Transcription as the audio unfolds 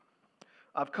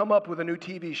I've come up with a new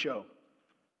TV show.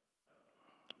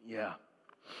 Yeah.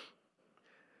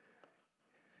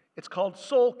 It's called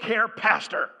Soul Care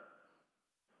Pastor.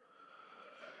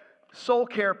 Soul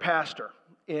Care Pastor.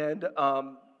 And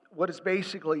what is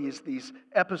basically is these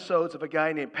episodes of a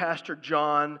guy named Pastor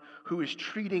John who is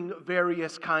treating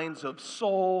various kinds of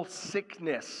soul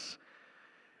sickness.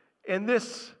 And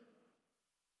this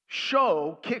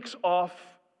show kicks off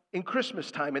in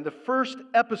Christmas time. And the first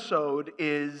episode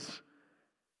is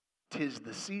 'Tis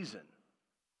the Season.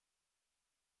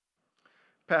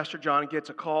 Pastor John gets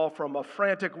a call from a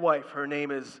frantic wife. Her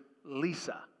name is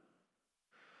Lisa.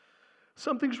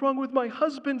 Something's wrong with my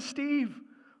husband, Steve.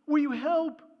 Will you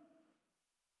help?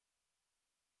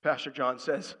 Pastor John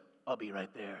says, I'll be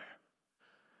right there.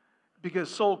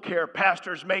 Because soul care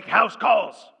pastors make house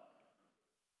calls.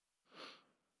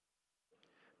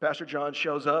 Pastor John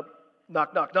shows up,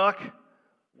 knock, knock, knock.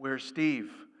 Where's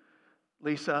Steve?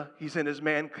 Lisa, he's in his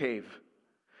man cave.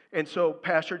 And so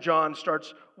Pastor John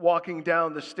starts walking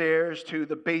down the stairs to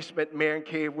the basement man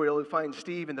cave where he'll find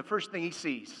Steve. And the first thing he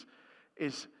sees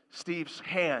is Steve's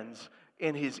hands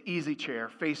in his easy chair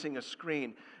facing a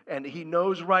screen. And he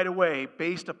knows right away,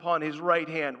 based upon his right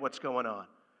hand, what's going on.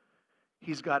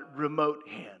 He's got remote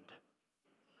hand.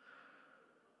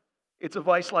 It's a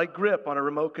vice-like grip on a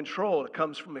remote control. It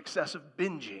comes from excessive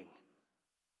binging.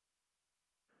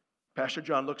 Pastor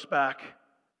John looks back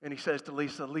and he says to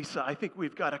Lisa, Lisa, I think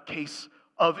we've got a case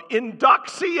of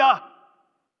indoxia.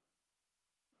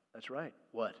 That's right.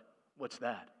 What? What's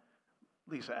that?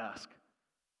 Lisa asks.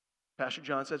 Pastor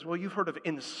John says, well, you've heard of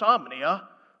insomnia,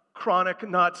 chronic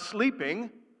not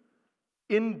sleeping.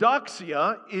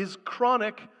 Indoxia is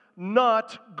chronic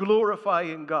not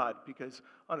glorifying God. Because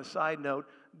on a side note,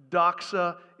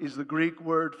 doxa is the Greek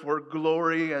word for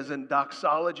glory, as in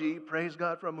doxology, praise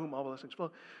God from whom all blessings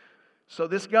flow. So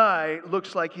this guy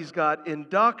looks like he's got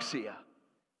indoxia.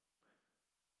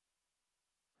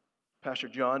 Pastor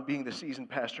John, being the seasoned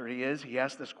pastor he is, he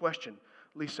asked this question,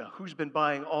 Lisa, who's been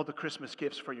buying all the Christmas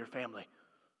gifts for your family?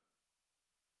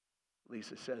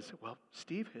 Lisa says, well,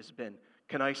 Steve has been.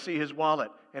 Can I see his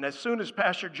wallet? And as soon as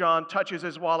Pastor John touches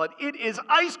his wallet, it is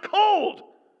ice cold.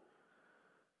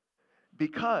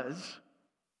 Because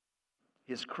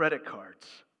his credit cards,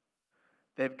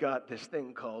 they've got this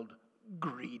thing called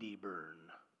greedy burn.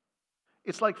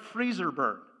 It's like freezer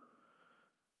burn.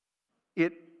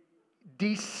 It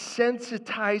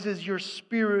desensitizes your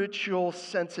spiritual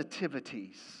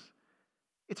sensitivities.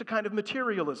 It's a kind of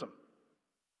materialism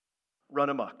run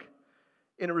amok.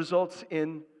 And it results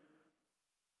in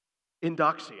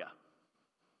indoxia.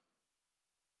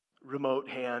 Remote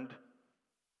hand.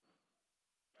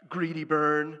 Greedy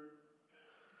burn.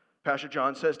 Pastor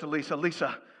John says to Lisa,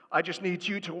 Lisa, I just need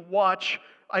you to watch.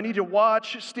 I need to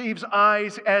watch Steve's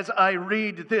eyes as I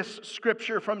read this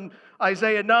scripture from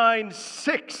Isaiah 9,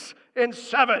 6, and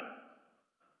 7.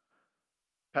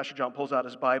 Pastor John pulls out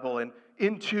his Bible and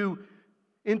into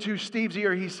Steve's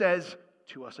ear he says,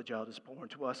 to us a child is born,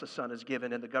 to us a son is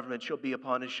given, and the government shall be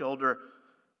upon his shoulder.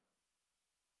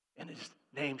 And his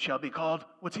name shall be called,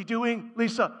 what's he doing,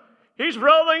 Lisa? He's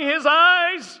rolling his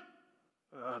eyes.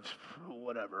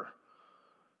 Whatever.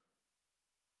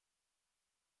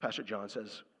 Pastor John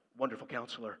says, wonderful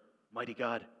counselor, mighty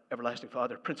God, everlasting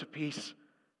Father, Prince of Peace.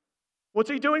 What's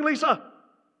he doing, Lisa?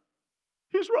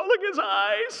 He's rolling his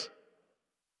eyes.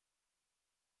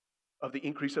 Of the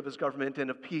increase of his government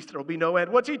and of peace, there will be no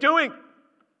end. What's he doing?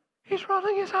 He's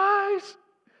rolling his eyes.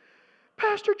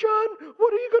 Pastor John,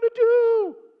 what are you going to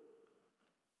do?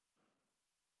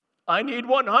 I need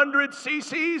 100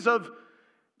 cc's of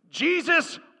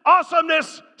Jesus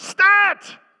awesomeness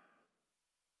stat.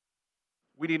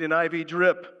 We need an IV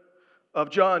drip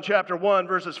of John chapter 1,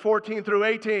 verses 14 through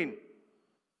 18.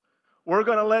 We're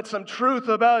going to let some truth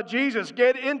about Jesus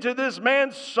get into this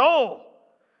man's soul.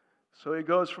 So he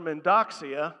goes from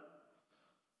indoxia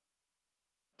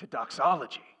to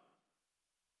doxology,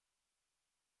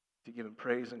 to give him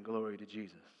praise and glory to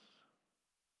Jesus.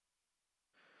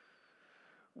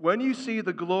 When you see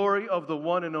the glory of the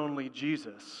one and only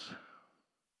Jesus,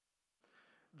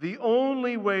 the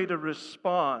only way to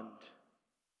respond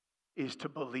is to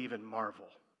believe and marvel.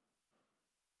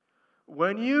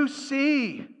 When you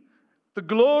see the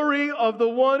glory of the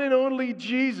one and only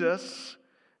Jesus,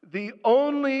 the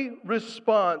only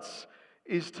response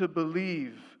is to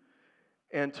believe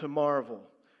and to marvel.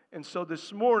 And so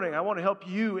this morning, I want to help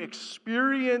you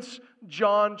experience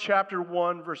John chapter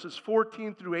 1, verses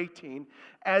 14 through 18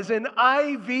 as an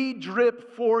IV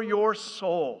drip for your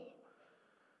soul,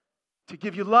 to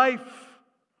give you life,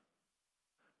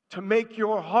 to make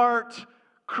your heart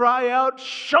cry out,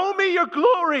 show me your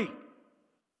glory.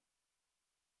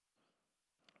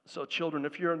 So children,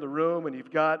 if you're in the room and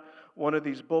you've got one of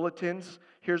these bulletins,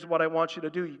 here's what I want you to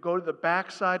do. You go to the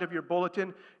back side of your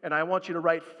bulletin, and I want you to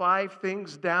write 5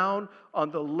 things down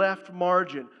on the left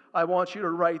margin. I want you to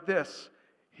write this,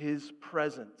 His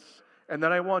presence. And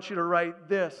then I want you to write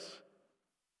this.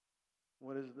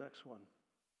 What is the next one?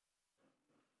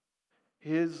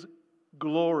 His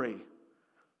glory.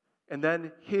 And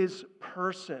then His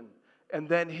person. And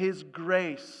then His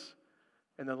grace.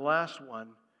 And the last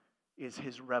one is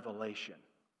His revelation.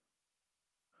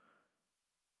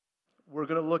 We're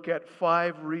going to look at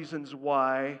 5 reasons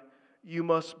why you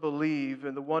must believe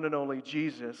in the one and only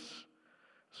Jesus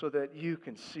so that you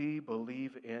can see,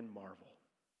 believe, and marvel.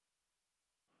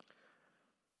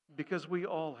 Because we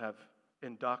all have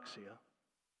endoxia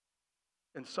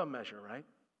in some measure, right?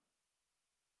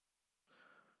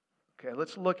 Okay,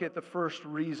 let's look at the first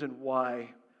reason why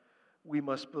we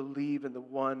must believe in the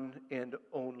one and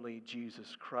only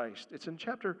Jesus Christ. It's in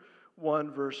chapter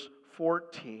 1, verse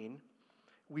 14.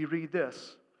 We read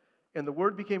this, "And the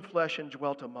Word became flesh and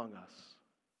dwelt among us."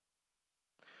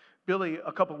 Billy,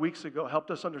 a couple weeks ago,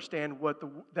 helped us understand what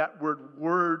that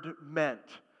word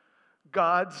meant.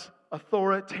 God's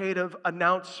authoritative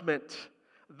announcement.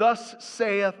 Thus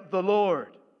saith the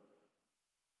Lord.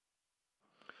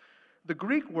 The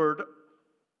Greek word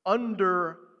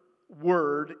under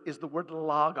word is the word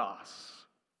logos.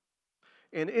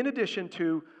 And in addition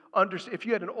to, if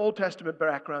you had an Old Testament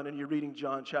background and you're reading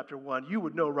John chapter 1, you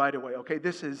would know right away, okay,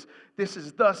 this is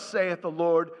thus saith the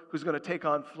Lord who's going to take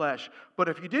on flesh. But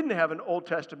if you didn't have an Old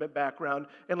Testament background,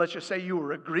 and let's just say you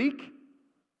were a Greek,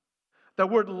 the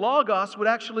word logos would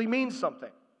actually mean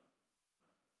something.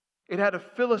 It had a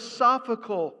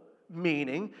philosophical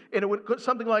meaning, and it would go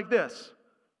something like this.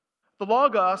 The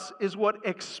logos is what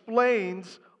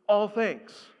explains all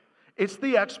things. It's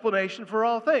the explanation for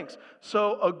all things.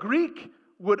 So a Greek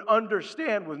would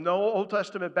understand, with no Old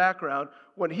Testament background,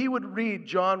 when he would read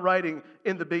John writing,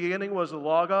 "In the beginning was the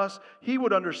logos," he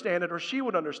would understand it, or she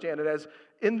would understand it as,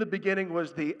 "In the beginning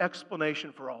was the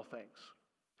explanation for all things."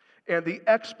 And the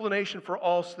explanation for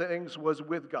all things was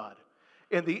with God.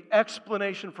 And the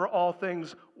explanation for all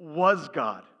things was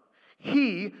God.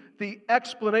 He, the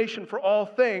explanation for all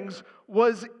things,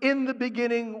 was in the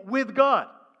beginning with God.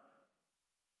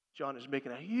 John is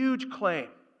making a huge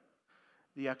claim.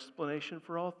 The explanation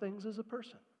for all things is a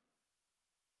person.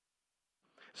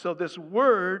 So this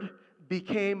Word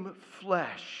became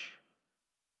flesh.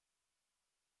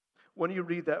 When you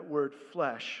read that word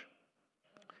flesh,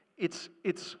 it's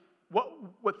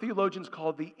what theologians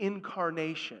call the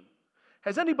incarnation.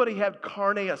 Has anybody had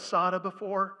carne asada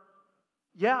before?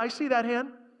 Yeah, I see that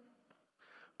hand.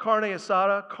 Carne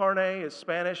asada, carne is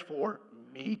Spanish for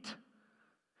meat.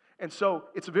 And so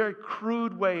it's a very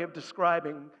crude way of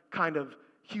describing kind of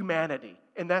humanity.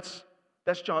 And that's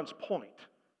John's point.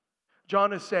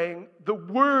 John is saying the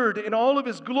Word in all of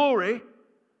His glory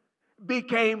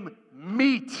became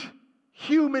meat,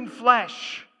 human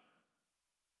flesh,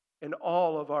 in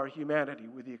all of our humanity,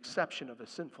 with the exception of a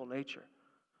sinful nature.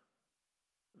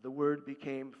 The Word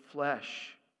became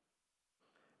flesh.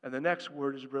 And the next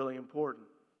word is really important.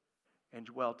 And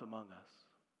dwelt among us.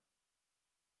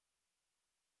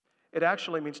 It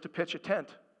actually means to pitch a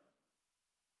tent.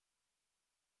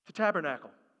 To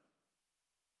tabernacle.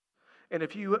 And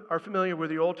if you are familiar with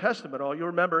the Old Testament, you'll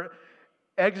remember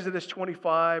Exodus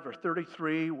 25 or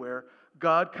 33, where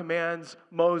God commands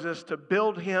Moses to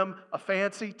build him a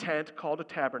fancy tent called a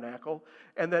tabernacle.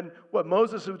 And then what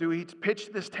Moses would do, he'd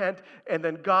pitch this tent, and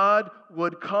then God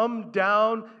would come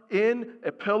down in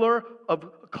a pillar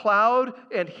of cloud,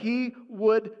 and He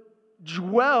would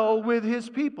dwell with His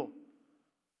people.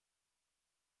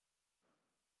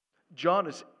 John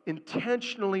is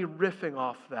intentionally riffing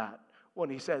off that when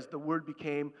he says the Word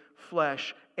became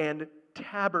flesh and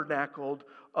tabernacled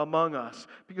among us.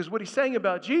 Because what he's saying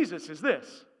about Jesus is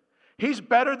this: He's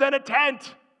better than a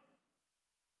tent.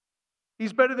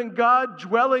 He's better than God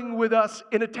dwelling with us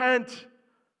in a tent.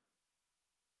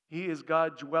 He is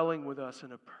God dwelling with us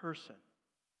in a person.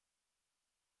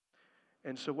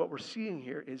 And so what we're seeing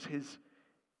here is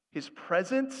His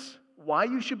presence. Why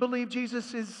you should believe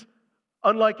Jesus is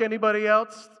unlike anybody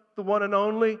else, the one and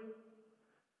only,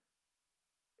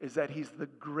 is that He's the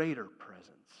greater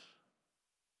presence.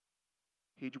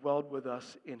 He dwelled with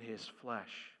us in His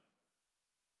flesh.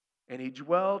 And He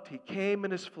came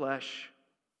in His flesh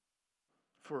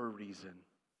for a reason.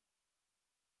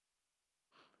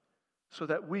 So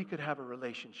that we could have a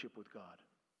relationship with God.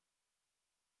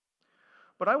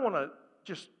 But I want to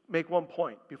just make one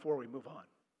point before we move on.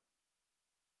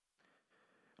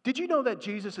 Did you know that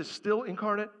Jesus is still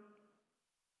incarnate?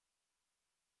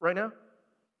 Right now?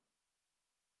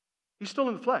 He's still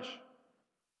in the flesh.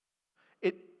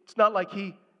 It's not like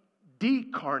he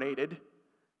decarnated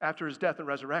after his death and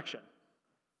resurrection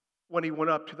when he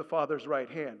went up to the Father's right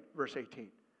hand, verse 18.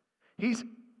 He's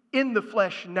in the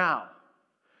flesh now.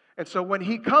 And so when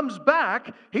he comes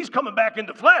back, he's coming back in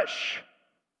the flesh.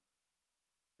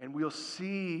 And we'll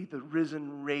see the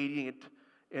risen, radiant,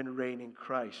 and reigning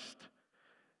Christ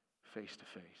face to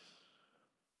face.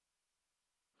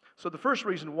 So the first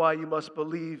reason why you must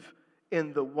believe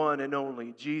in the one and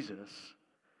only Jesus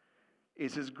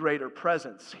is his greater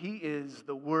presence. He is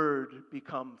the Word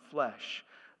become flesh.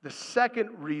 The second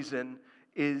reason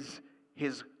is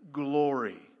his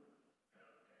glory.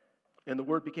 And the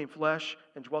Word became flesh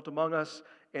and dwelt among us,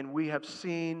 and we have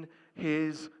seen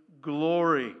his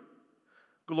glory.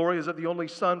 Glory is of the only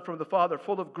Son from the Father,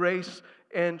 full of grace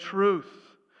and truth.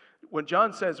 When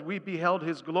John says we beheld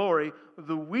his glory,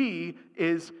 the we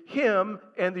is him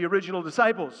and the original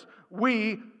disciples.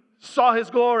 We saw his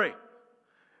glory.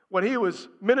 When he was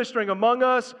ministering among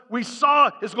us, we saw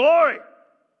his glory.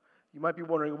 You might be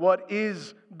wondering, what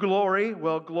is glory?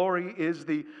 Well, glory is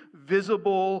the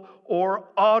visible or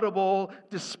audible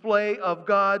display of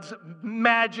God's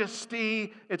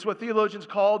majesty. It's what theologians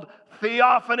called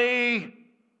theophany.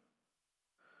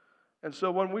 And so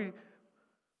when we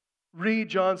read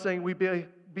John saying we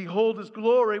behold his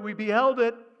glory, we beheld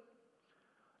it,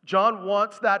 John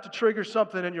wants that to trigger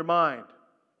something in your mind.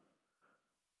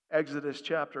 Exodus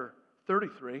chapter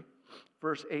 33,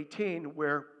 verse 18,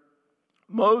 where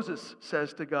Moses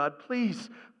says to God, please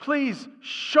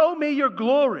show me your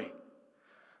glory.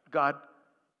 God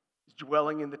is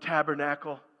dwelling in the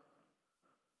tabernacle.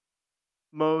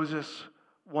 Moses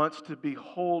wants to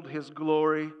behold his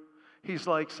glory. He's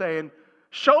like saying,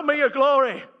 show me your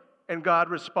glory. And God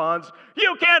responds,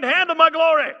 you can't handle my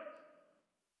glory.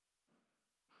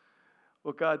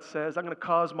 Well, God says, I'm going to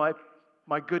cause my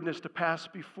goodness to pass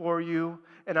before you,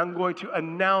 and I'm going to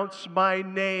announce my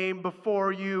name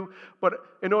before you. But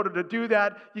in order to do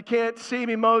that, you can't see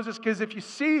me, Moses, because if you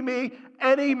see me,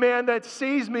 any man that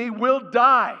sees me will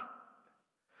die.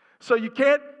 So you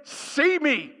can't see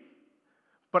me.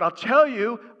 But I'll tell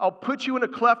you, I'll put you in a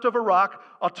cleft of a rock,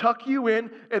 I'll tuck you in,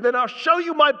 and then I'll show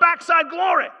you my backside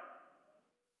glory.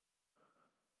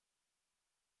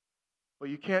 Well,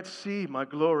 you can't see my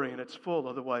glory in its full,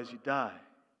 otherwise you die.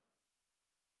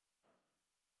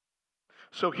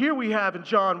 So here we have in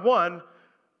John 1,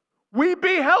 we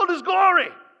beheld his glory.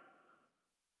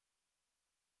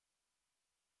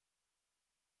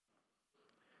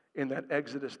 In that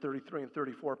Exodus 33 and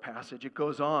 34 passage, it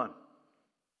goes on.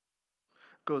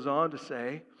 It goes on to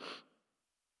say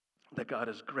that God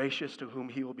is gracious to whom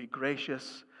he will be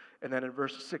gracious. And then in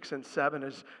verse 6 and 7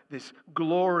 is this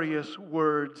glorious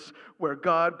words where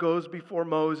God goes before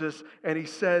Moses and he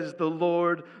says, the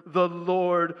Lord,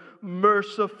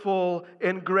 merciful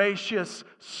and gracious,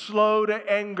 slow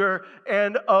to anger,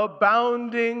 and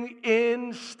abounding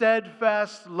in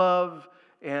steadfast love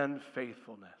and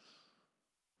faithfulness.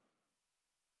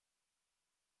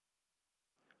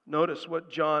 Notice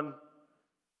what John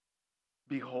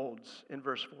beholds in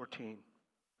verse 14.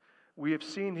 We have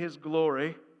seen his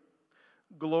glory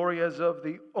as of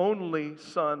the only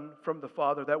Son from the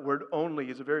Father. That word only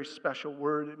is a very special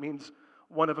word. It means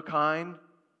one of a kind,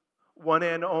 one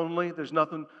and only. There's no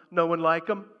one like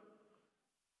him.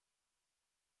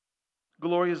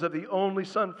 Glory is of the only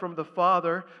Son from the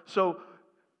Father. So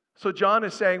John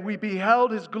is saying we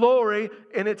beheld his glory,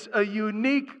 and it's a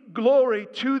unique glory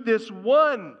to this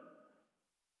one.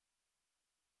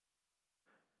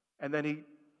 And then he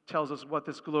tells us what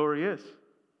this glory is.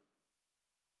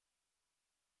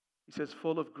 He says,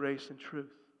 full of grace and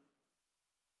truth.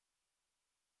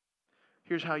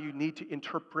 Here's how you need to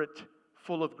interpret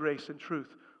full of grace and truth.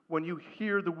 When you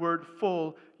hear the word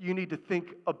full, you need to think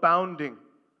abounding.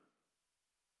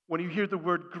 When you hear the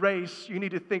word grace, you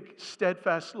need to think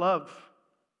steadfast love.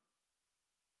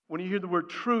 When you hear the word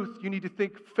truth, you need to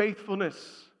think faithfulness.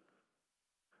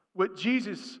 What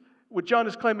John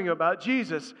is claiming about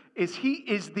Jesus is he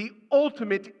is the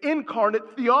ultimate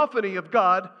incarnate theophany of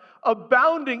God,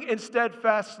 abounding in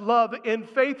steadfast love and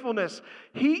faithfulness.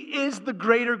 He is the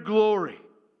greater glory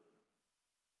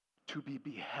to be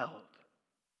beheld,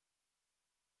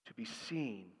 to be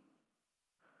seen,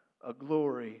 a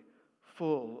glory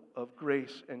full of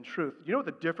grace and truth. You know what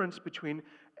the difference between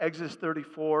Exodus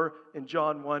 34 and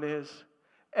John 1 is?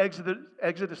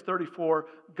 Exodus 34,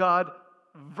 God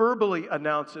verbally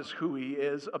announces who he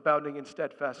is, abounding in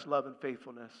steadfast love and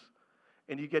faithfulness.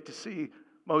 And you get to see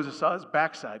Moses saw his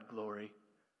backside glory.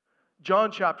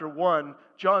 John chapter 1,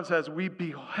 John says, we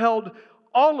beheld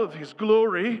all of his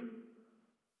glory.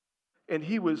 and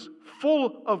he was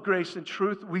full of grace and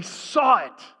truth. We saw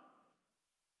it.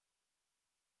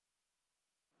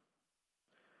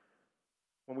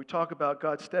 When we talk about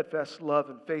God's steadfast love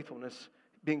and faithfulness,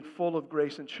 being full of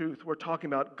grace and truth, we're talking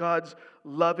about God's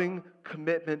loving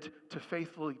commitment to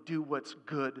faithfully do what's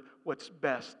good, what's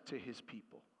best to his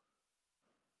people.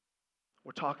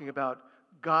 We're talking about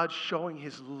God showing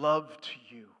his love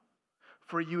to you,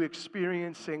 for you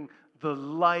experiencing the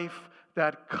life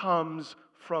that comes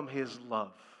from his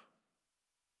love.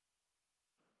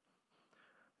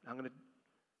 I'm going to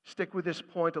stick with this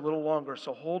point a little longer,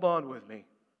 so hold on with me.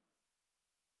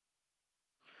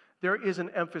 There is an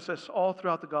emphasis all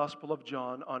throughout the Gospel of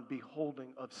John on beholding,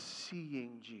 of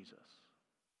seeing Jesus.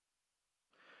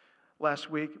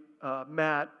 Last week,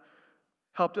 Matt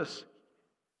helped us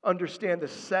understand the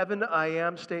 7 I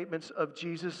am statements of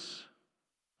Jesus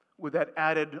with that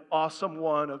added awesome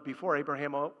one of before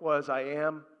Abraham was, I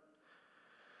am.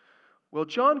 Well,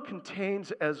 John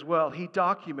contains as well, he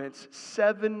documents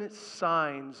 7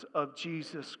 signs of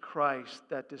Jesus Christ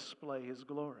that display his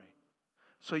glory.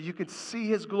 So you can see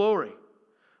his glory,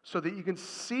 so that you can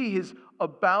see his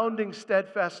abounding,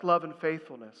 steadfast love and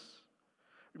faithfulness.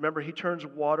 Remember, he turns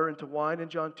water into wine in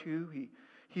John 2. He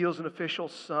heals an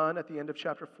official's son at the end of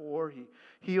chapter 4. He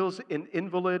heals an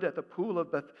invalid at the pool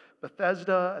of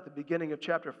Bethesda at the beginning of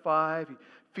chapter 5. He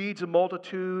feeds a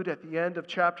multitude at the end of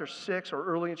chapter 6 or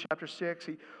early in chapter 6.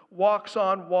 He walks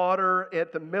on water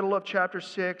at the middle of chapter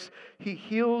 6. He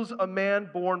heals a man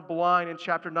born blind in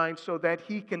chapter 9 so that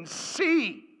he can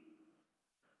see.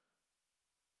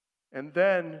 And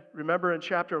then, remember in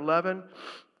chapter 11,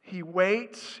 he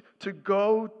waits to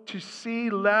go to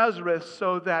see Lazarus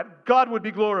so that God would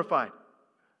be glorified.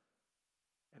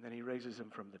 And then he raises him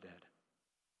from the dead.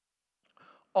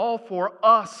 All for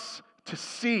us to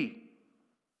see.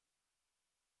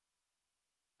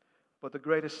 But the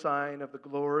greatest sign of the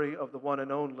glory of the one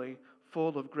and only,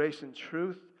 full of grace and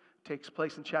truth, takes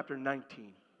place in chapter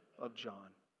 19 of John,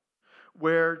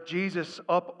 where Jesus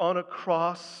up on a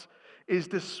cross is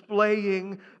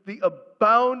displaying the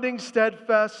abounding,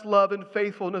 steadfast love and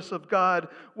faithfulness of God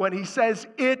when he says,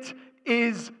 "It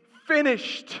is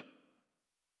finished."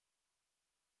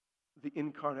 The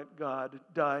incarnate God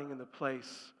dying in the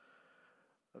place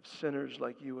of sinners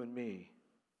like you and me.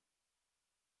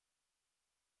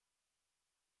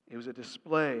 It was a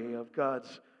display of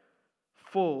God's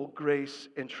full grace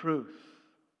and truth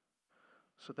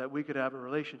so that we could have a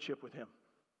relationship with him,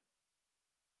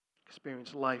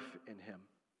 experience life in him.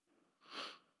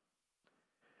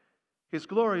 His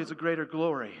glory is a greater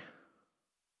glory.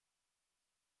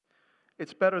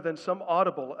 It's better than some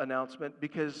audible announcement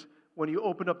because when you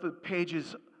open up the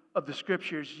pages of the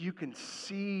scriptures, you can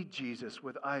see Jesus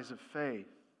with eyes of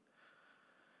faith.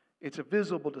 It's a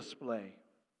visible display.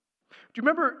 Do you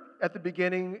remember at the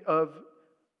beginning of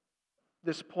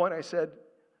this point I said,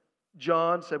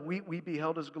 John said, we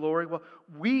beheld his glory? Well,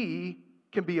 we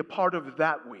can be a part of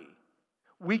that we.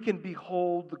 We can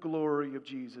behold the glory of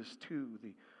Jesus too,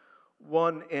 the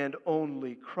one and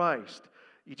only Christ.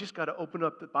 You just got to open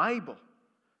up the Bible.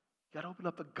 You got to open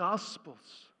up the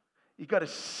Gospels. You got to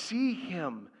see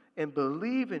him and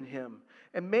believe in him.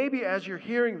 And maybe as you're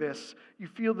hearing this, you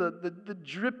feel the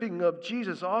dripping of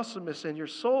Jesus' awesomeness in your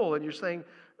soul, and you're saying,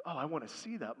 oh, I want to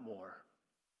see that more.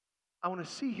 I want to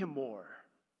see him more.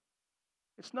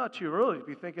 It's not too early to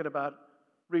be thinking about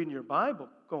reading your Bible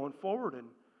going forward in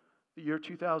the year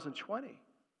 2020.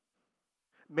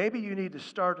 Maybe you need to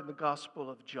start in the Gospel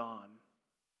of John.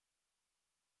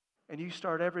 And you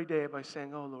start every day by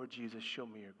saying, oh, Lord Jesus, show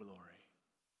me your glory.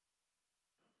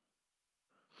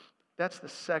 That's the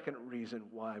second reason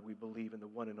why we believe in the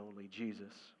one and only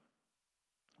Jesus.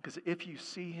 Because if you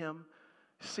see him,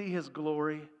 see his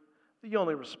glory, the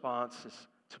only response is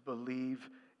to believe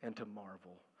and to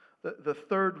marvel. The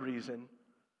third reason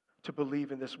to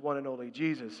believe in this one and only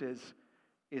Jesus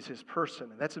is his person.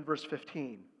 And that's in verse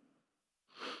 15.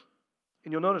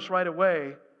 And you'll notice right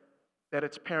away that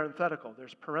it's parenthetical.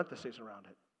 There's parentheses around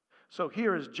it. So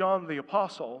here is John the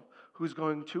Apostle who's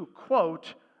going to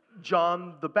quote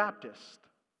John the Baptist.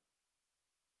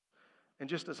 And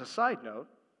just as a side note,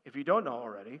 if you don't know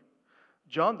already,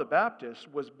 John the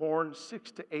Baptist was born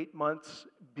 6 to 8 months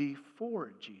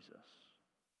before Jesus.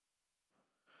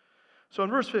 So in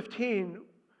verse 15,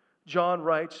 John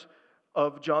writes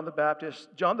of John the Baptist,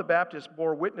 John the Baptist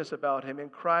bore witness about him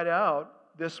and cried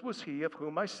out, "This was he of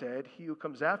whom I said, he who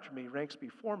comes after me ranks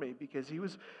before me because he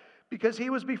was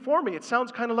before me." It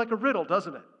sounds kind of like a riddle,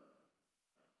 doesn't it?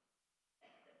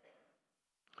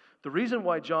 The reason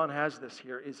why John has this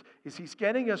here is he's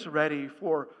getting us ready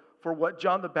for for what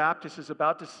John the Baptist is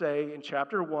about to say in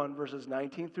chapter 1, verses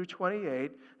 19 through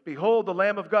 28. Behold, the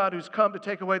Lamb of God who's come to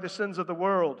take away the sins of the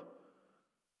world.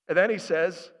 And then he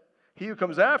says, he who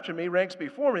comes after me ranks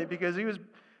before me because he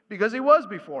was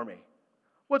before me.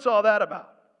 What's all that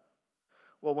about?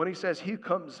 Well, when he says he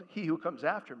who comes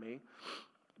after me,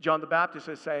 John the Baptist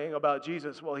is saying about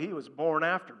Jesus, well, he was born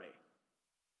after me.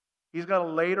 He's got a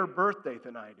later birth date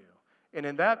than I do. And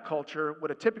in that culture,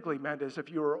 what it typically meant is if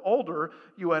you were older,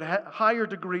 you had a higher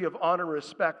degree of honor and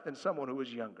respect than someone who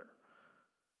was younger.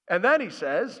 And then he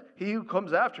says, he who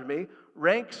comes after me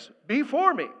ranks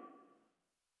before me.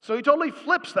 So he totally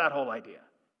flips that whole idea.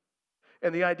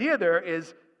 And the idea there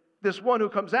is this one who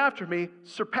comes after me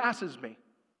surpasses me.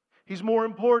 He's more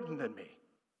important than me.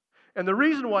 And the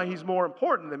reason why he's more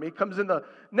important than me comes in the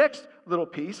next little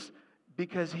piece,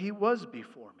 because he was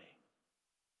before me.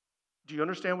 Do you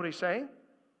understand what he's saying?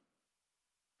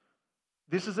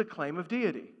 This is a claim of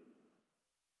deity.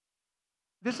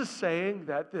 This is saying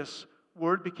that this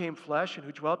Word became flesh and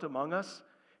who dwelt among us,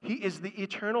 he is the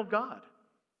eternal God.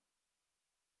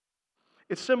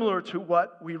 It's similar to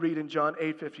what we read in John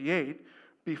 8:58.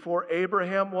 Before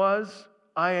Abraham was,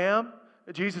 I am.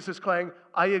 Jesus is claiming,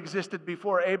 I existed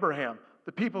before Abraham.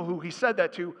 The people who he said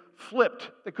that to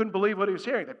flipped. They couldn't believe what he was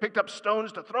hearing. They picked up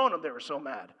stones to throw him. They were so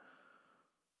mad.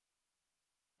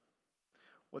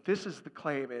 What this is the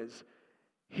claim is,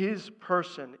 his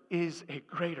person is a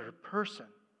greater person.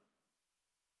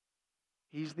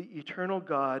 He's the eternal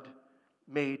God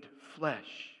made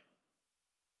flesh.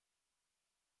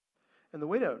 And the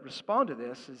way to respond to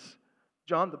this is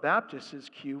John the Baptist's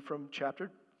cue from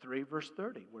chapter 3, verse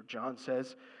 30, where John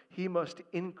says, he must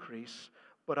increase,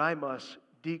 but I must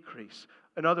decrease.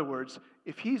 In other words,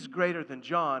 if he's greater than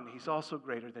John, he's also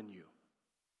greater than you.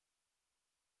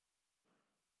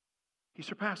 He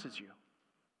surpasses you.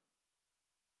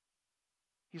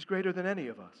 He's greater than any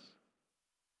of us.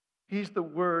 He's the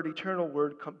Word, eternal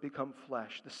Word, become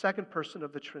flesh. The second person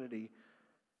of the Trinity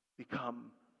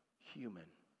become human.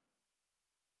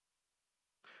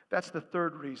 That's the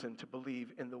third reason to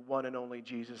believe in the one and only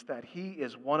Jesus, that he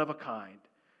is one of a kind.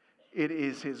 It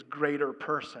is his greater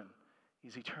person.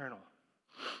 He's eternal.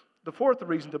 The fourth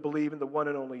reason to believe in the one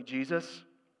and only Jesus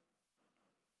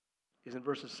is in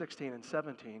verses 16 and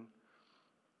 17.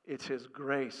 It's his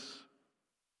grace.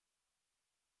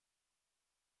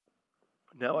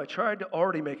 Now, I tried to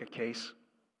already make a case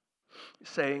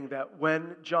saying that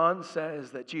when John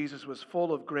says that Jesus was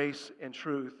full of grace and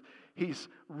truth, he's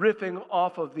riffing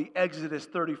off of the Exodus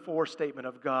 34 statement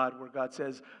of God, where God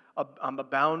says, I'm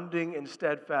abounding in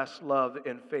steadfast love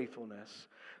and faithfulness.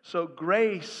 So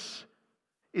grace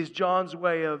is John's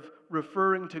way of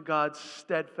referring to God's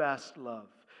steadfast love,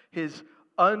 his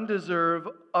undeserved,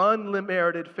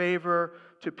 unmerited favor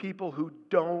to people who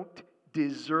don't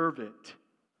deserve it.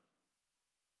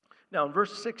 Now, in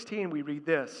verse 16, we read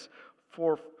this,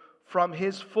 for from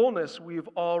his fullness we've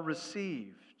all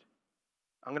received.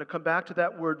 I'm going to come back to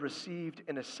that word received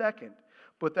in a second,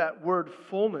 but that word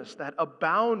fullness, that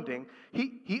abounding,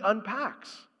 he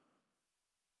unpacks.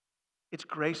 It's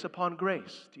grace upon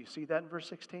grace. Do you see that in verse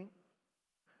 16?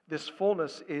 This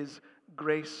fullness is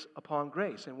grace upon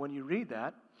grace. And when you read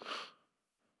that,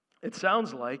 it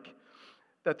sounds like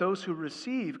that those who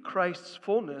receive Christ's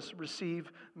fullness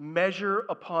receive measure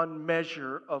upon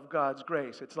measure of God's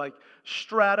grace. It's like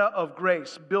strata of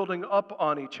grace building up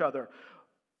on each other.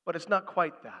 But it's not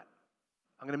quite that.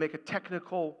 I'm going to make a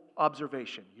technical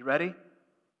observation. You ready?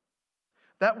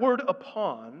 That word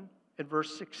upon in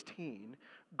verse 16,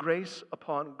 grace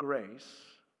upon grace,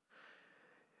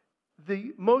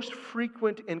 the most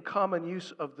frequent and common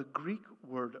use of the Greek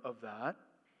word of that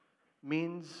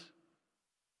means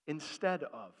instead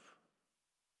of,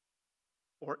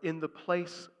 or in the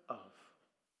place of.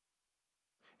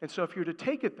 And so if you're to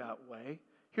take it that way,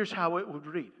 here's how it would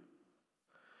read.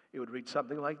 It would read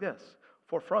something like this.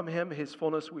 For from him, his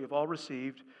fullness, we have all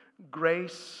received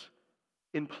grace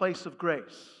in place of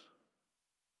grace.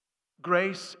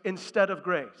 Grace instead of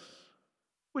grace.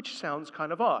 Which sounds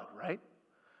kind of odd, right?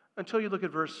 Until you look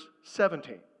at verse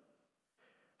 17.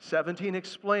 17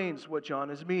 explains what John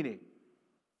is meaning.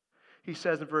 He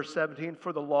says in verse 17,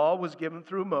 for the law was given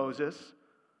through Moses,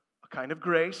 a kind of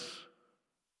grace.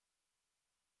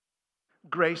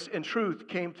 Grace and truth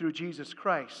came through Jesus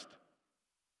Christ.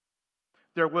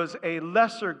 There was a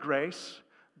lesser grace,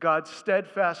 God's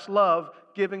steadfast love,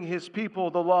 giving his people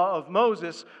the law of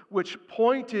Moses, which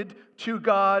pointed to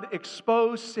God,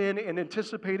 exposed sin, and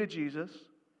anticipated Jesus.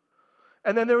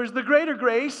 And then there was the greater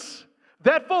grace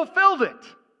that fulfilled it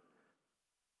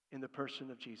in the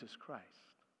person of Jesus Christ.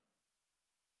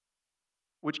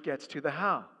 Which gets to the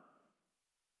how.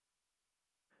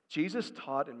 Jesus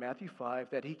taught in Matthew 5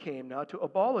 that he came not to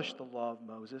abolish the law of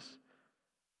Moses,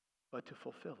 but to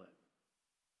fulfill it.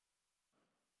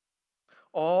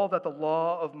 All that the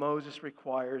law of Moses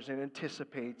requires and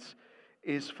anticipates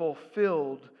is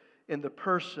fulfilled in the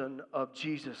person of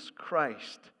Jesus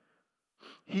Christ.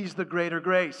 He's the greater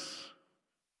grace.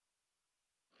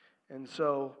 And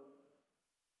so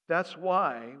that's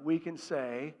why we can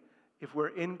say, if we're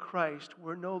in Christ,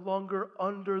 we're no longer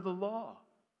under the law,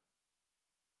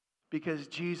 because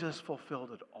Jesus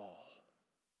fulfilled it all.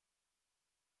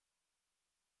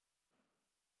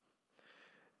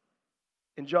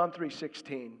 In John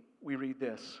 3:16, we read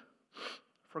this: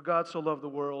 "For God so loved the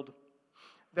world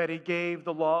that he gave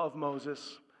the law of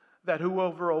Moses, that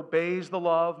whoever obeys the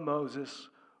law of Moses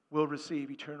will receive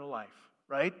eternal life."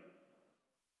 Right?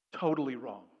 Totally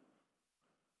wrong.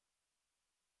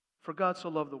 For God so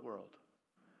loved the world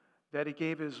that he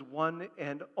gave his one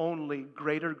and only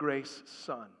greater grace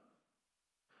Son,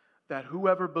 that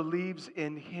whoever believes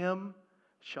in him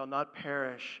shall not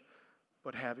perish,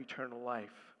 but have eternal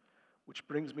life. Which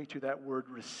brings me to that word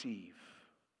receive.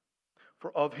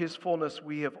 For of his fullness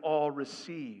we have all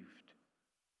received.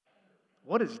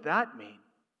 What does that mean?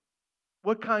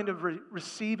 What kind of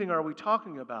receiving are we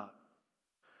talking about?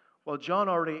 Well, John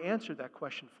already answered that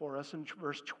question for us in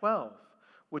verse 12.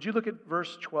 Would you look at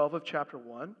verse 12 of chapter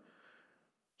 1?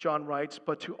 John writes,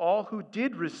 "But to all who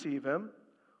did receive him,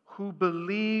 who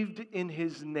believed in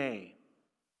his name,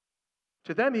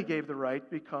 to them he gave the right to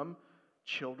become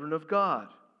children of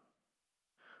God."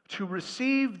 To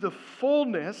receive the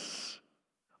fullness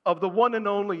of the one and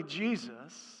only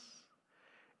Jesus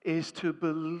is to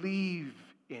believe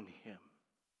in him,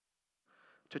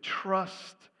 to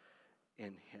trust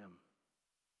in him.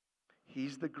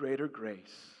 He's the greater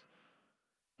grace.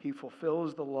 He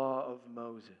fulfills the law of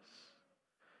Moses.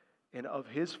 And of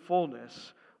his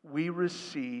fullness we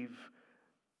receive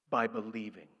by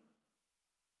believing.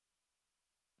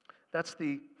 That's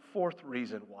the fourth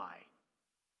reason why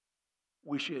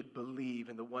we should believe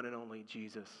in the one and only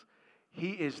Jesus.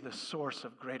 He is the source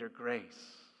of greater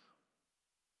grace.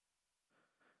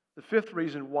 The fifth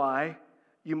reason why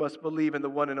you must believe in the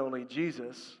one and only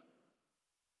Jesus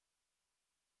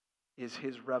is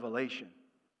his revelation.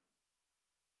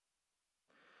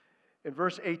 In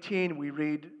verse 18 we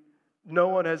read, "No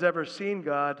one has ever seen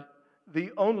God,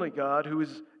 the only God who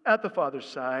is at the Father's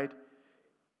side.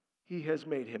 He has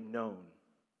made him known."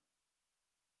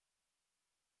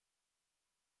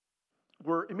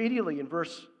 We're immediately in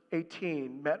verse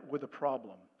 18 met with a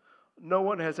problem. No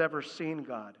one has ever seen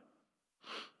God.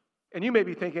 And you may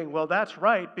be thinking, well, that's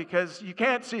right, because you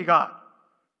can't see God.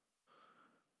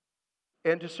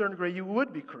 And to a certain degree, you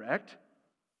would be correct.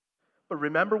 But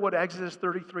remember what Exodus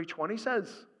 33:20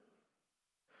 says.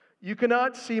 "You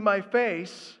cannot see my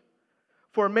face,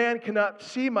 for man cannot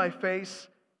see my face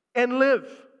and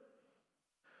live."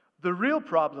 The real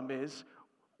problem is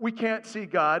we can't see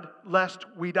God lest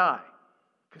we die,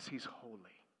 because he's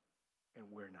holy and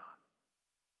we're not.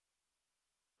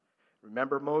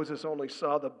 Remember, Moses only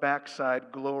saw the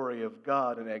backside glory of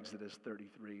God in Exodus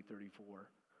 33:34.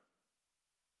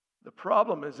 The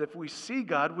problem is if we see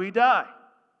God, we die.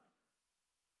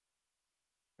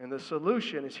 And the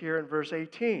solution is here in verse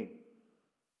 18.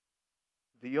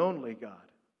 The only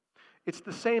God. It's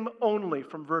the same only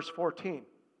from verse 14.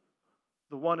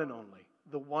 The one and only.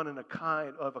 The one and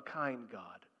of a kind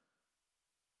God.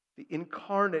 The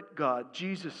incarnate God,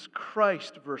 Jesus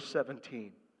Christ, verse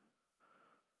 17.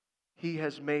 He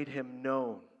has made him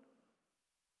known.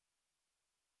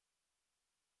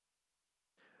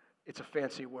 It's a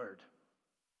fancy word.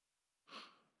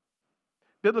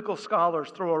 Biblical scholars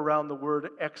throw around the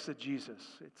word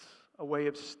exegesis. It's a way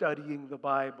of studying the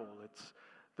Bible. It's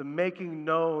the making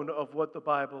known of what the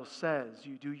Bible says.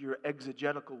 You do your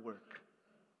exegetical work.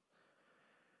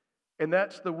 And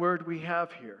that's the word we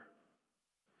have here.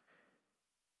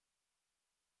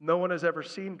 No one has ever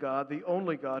seen God, the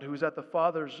only God who is at the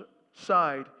Father's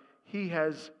side. He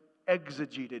has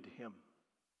exegeted him.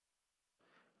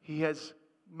 He has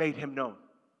made him known.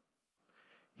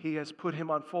 He has put him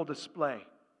on full display.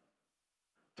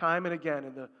 Time and again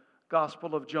in the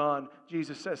Gospel of John,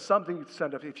 Jesus says something to the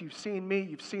extent of, if you've seen me,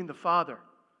 you've seen the Father,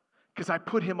 because I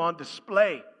put him on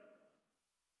display.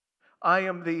 I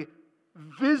am the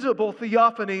visible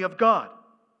theophany of God.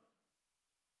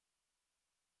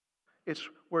 It's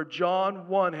where John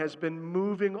 1 has been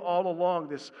moving all along.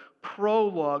 This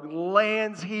prologue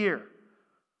lands here.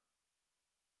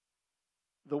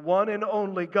 The one and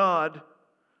only God,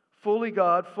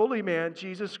 fully man,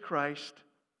 Jesus Christ.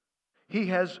 He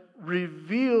has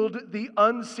revealed the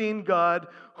unseen God,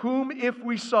 whom if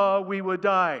we saw, we would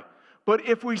die. But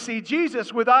if we see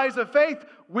Jesus with eyes of faith,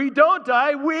 we don't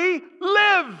die, we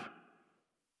live.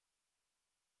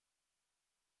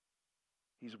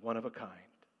 He's one of a kind.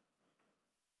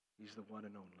 He's the one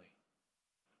and only.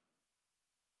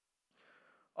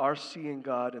 Our seeing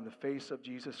God in the face of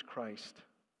Jesus Christ,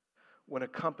 when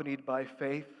accompanied by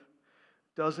faith,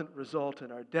 doesn't result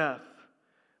in our death,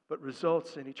 but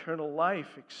results in eternal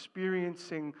life,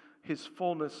 experiencing His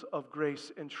fullness of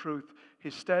grace and truth,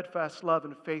 His steadfast love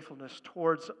and faithfulness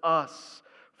towards us.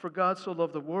 For God so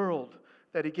loved the world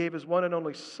that He gave His one and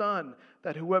only Son,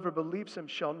 that whoever believes Him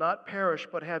shall not perish,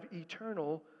 but have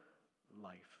eternal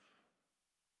life.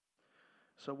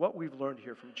 So what we've learned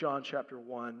here from John chapter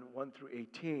 1 through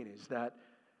 18, is that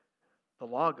the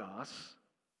Logos,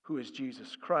 who is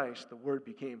Jesus Christ, the Word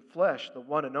became flesh, the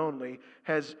one and only,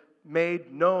 has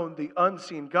made known the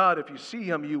unseen God. If you see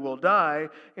Him, you will die.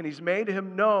 And He's made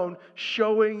Him known,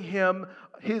 showing Him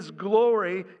His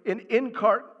glory in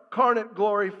incarnate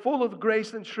glory, full of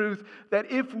grace and truth,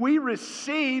 that if we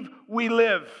receive, we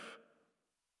live.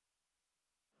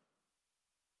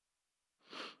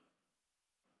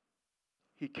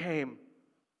 He came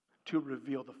to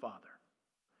reveal the Father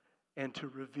and to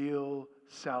reveal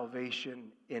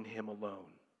salvation in Him alone.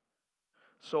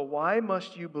 So why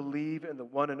must you believe in the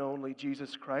one and only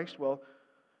Jesus Christ? Well,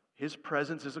 His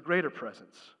presence is a greater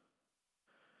presence.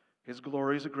 His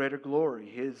glory is a greater glory.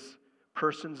 His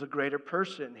person is a greater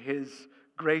person. His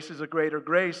grace is a greater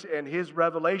grace. And His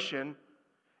revelation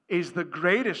is the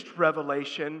greatest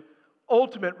revelation,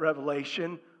 ultimate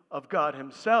revelation of God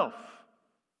Himself.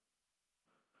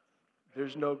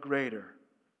 There's no greater.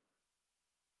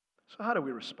 So how do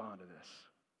we respond to this?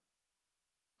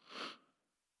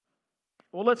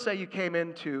 Well, let's say you came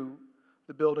into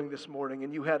the building this morning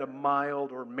and you had a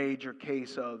mild or major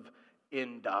case of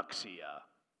indoxia.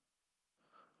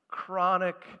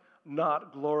 Chronic,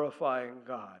 not glorifying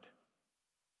God.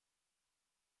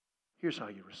 Here's how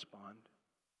you respond.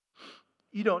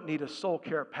 You don't need a soul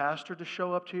care pastor to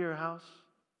show up to your house.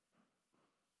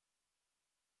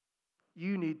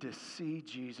 You need to see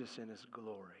Jesus in His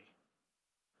glory.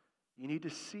 You need to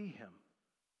see Him.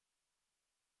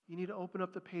 You need to open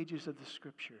up the pages of the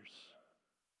Scriptures.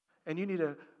 And you need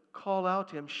to call out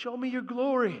to Him, show me your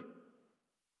glory.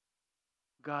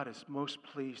 God is most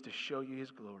pleased to show you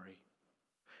His glory.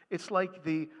 It's like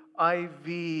the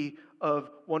IV of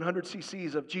 100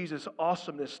 cc's of Jesus'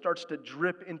 awesomeness starts to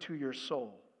drip into your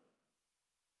soul.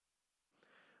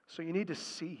 So you need to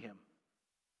see Him.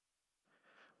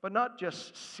 But not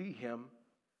just see Him,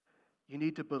 you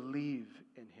need to believe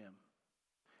in Him.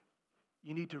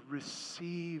 You need to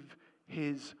receive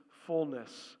His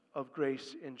fullness of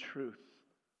grace and truth.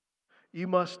 You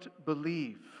must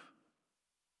believe.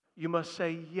 You must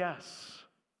say yes.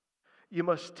 You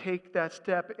must take that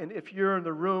step. And if you're in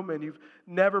the room and you've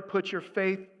never put your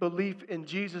faith, belief in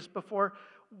Jesus before,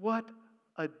 what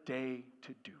a day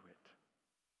to do it.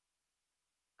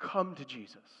 Come to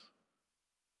Jesus.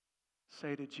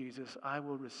 Say to Jesus, I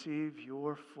will receive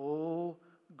your full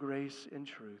grace and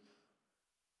truth.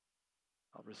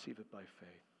 I'll receive it by faith.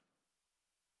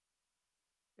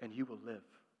 And you will live.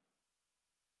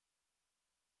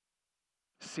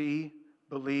 See,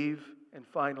 believe, and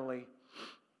finally,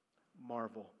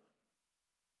 marvel.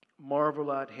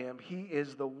 Marvel at Him. He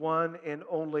is the one and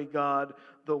only God,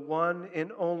 the one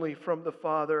and only from the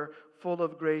Father, full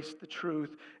of grace, the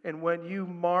truth. And when you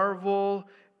marvel,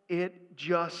 it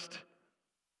just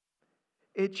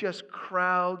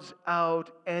crowds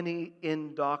out any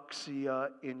indoxia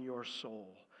in your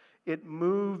soul. It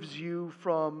moves you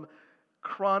from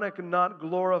chronic not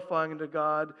glorifying to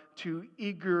God to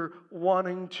eager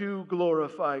wanting to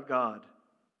glorify God.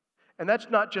 And that's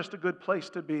not just a good place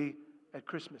to be at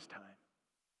Christmas time.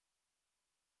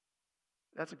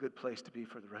 That's a good place to be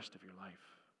for the rest of your life.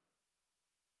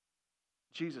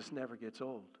 Jesus never gets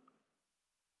old.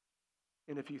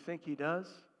 And if you think He does,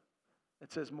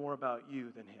 it says more about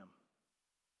you than Him.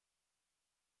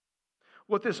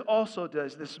 What this also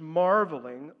does, this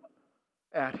marveling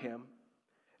at Him,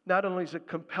 not only does it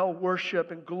compel worship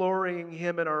and glorying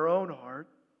Him in our own heart,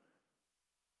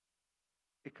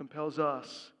 it compels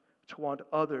us to want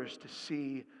others to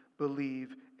see,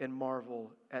 believe, and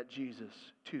marvel at Jesus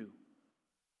too.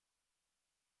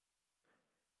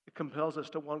 It compels us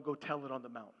to want to go tell it on the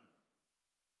mountain.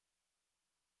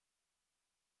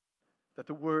 That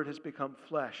the Word has become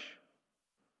flesh.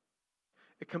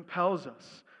 It compels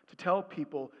us to tell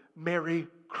people, Merry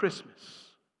Christmas,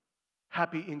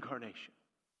 Happy Incarnation.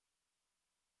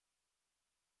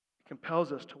 It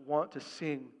compels us to want to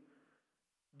sing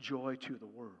joy to the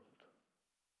world.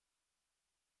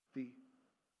 The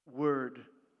Word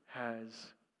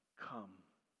has come.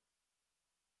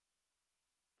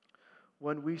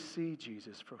 When we see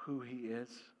Jesus for who he is,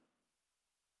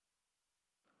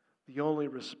 the only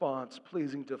response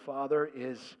pleasing to Father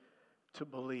is to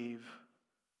believe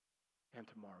and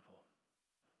to marvel.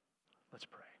 Let's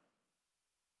pray.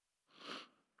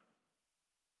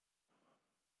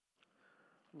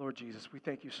 Lord Jesus, we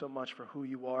thank you so much for who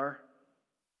you are.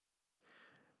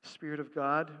 Spirit of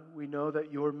God, we know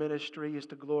that your ministry is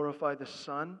to glorify the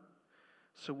Son.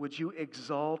 So would you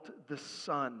exalt the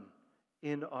Son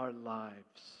in our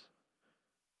lives?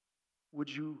 Would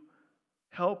you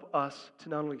help us to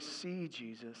not only see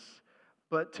Jesus,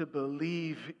 but to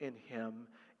believe in him,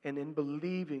 and in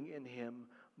believing in him,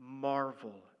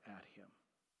 marvel at him.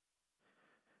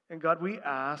 And God, we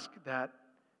ask that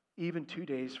even 2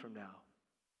 days from now,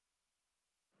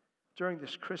 during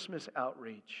this Christmas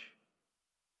outreach,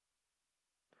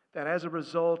 that as a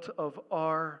result of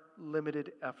our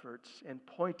limited efforts and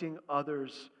pointing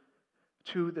others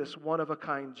to this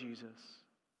one-of-a-kind Jesus,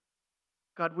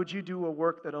 God, would you do a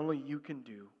work that only you can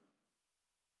do?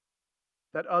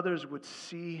 That others would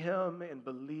see him and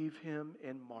believe him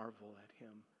and marvel at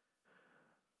him.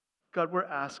 God, we're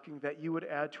asking that you would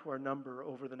add to our number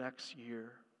over the next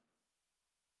year.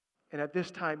 And at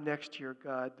this time next year,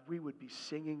 God, we would be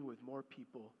singing with more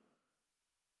people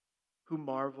who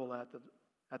marvel at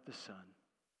the Son.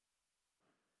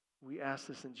 We ask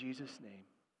this in Jesus' name.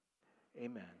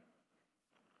 Amen.